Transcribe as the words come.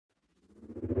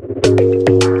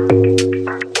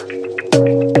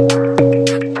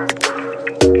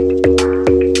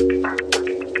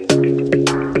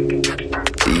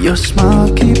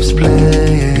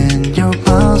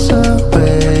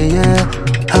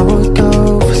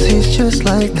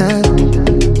like that.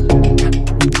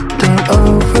 Don't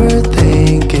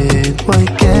overthink it, why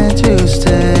can't you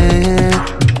stay here?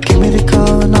 Give me the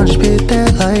call and I'll just be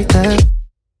there like that.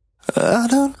 I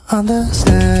don't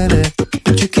understand it,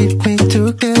 but you keep me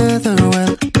together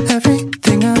when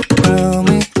everything around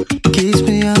me keeps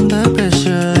me under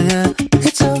pressure, yeah.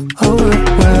 It's so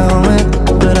overwhelming,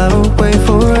 but I will wait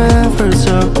forever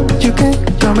so you can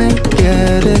come and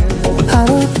get it. I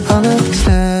don't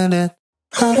understand it,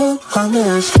 I don't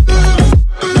understand.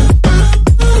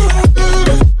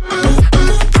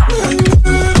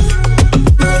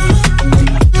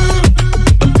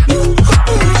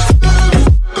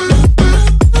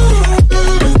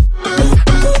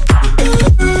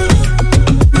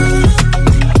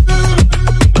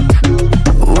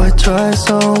 Try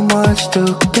so much to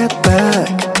get back.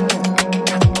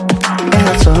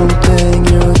 That's something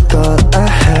you thought I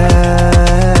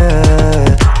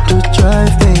had to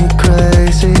drive me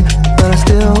crazy, but I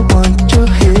still want you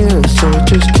here. So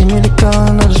just give me the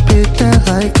gun, I'll just be there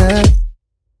like that.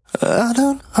 I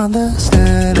don't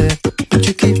understand it, but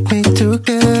you keep me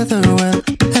together when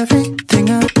everything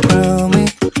around me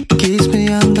keeps me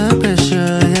under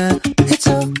pressure, yeah. It's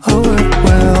so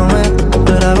overwhelming,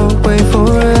 but I will wait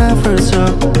forever so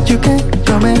you can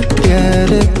come and get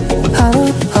it. I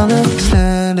don't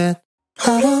understand it,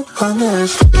 I don't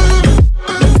understand.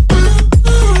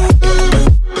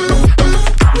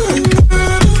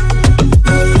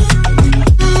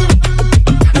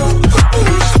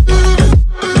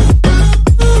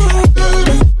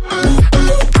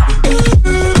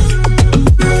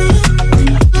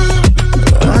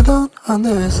 I don't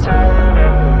understand.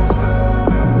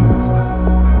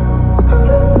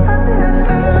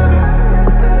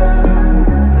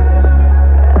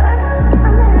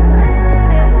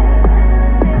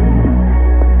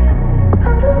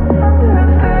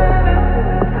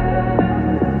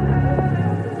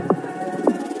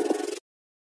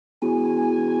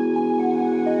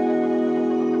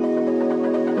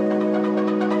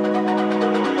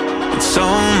 It's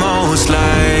almost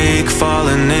like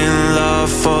falling in love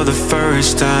for the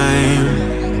first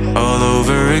time, all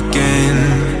over again.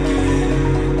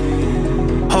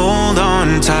 Hold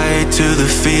on tight to the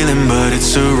feeling, but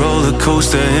it's a roller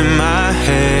coaster in my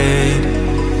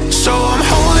head. So I'm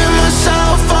holding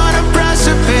myself on a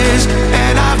precipice,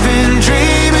 and I've been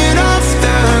dreaming off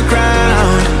the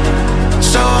ground.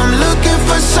 So I'm looking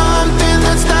for something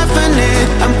that's definite.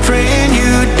 I'm praying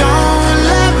you don't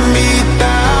let me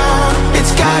down.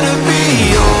 It's gotta be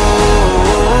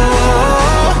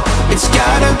all, it's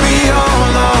gotta be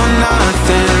all or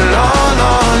nothing, all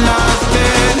or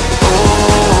nothing. Oh,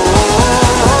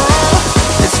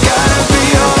 it's gotta be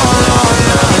all or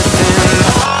nothing,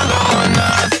 all or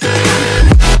nothing.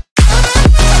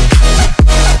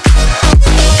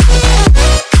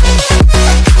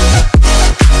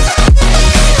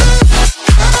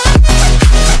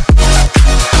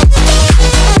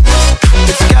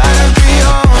 It's gotta be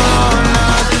all or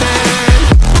nothing.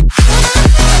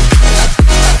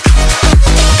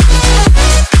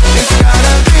 It's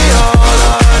gotta be all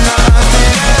or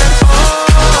nothing. Oh,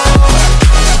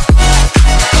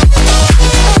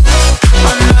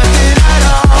 or nothing at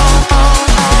all.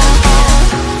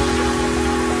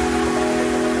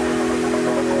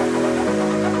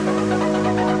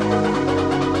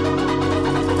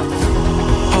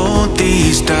 Hold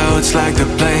these doubts like the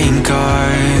playing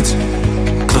cards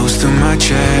close to my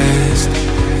chest.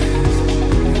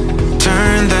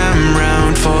 Turn them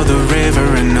round for the river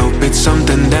and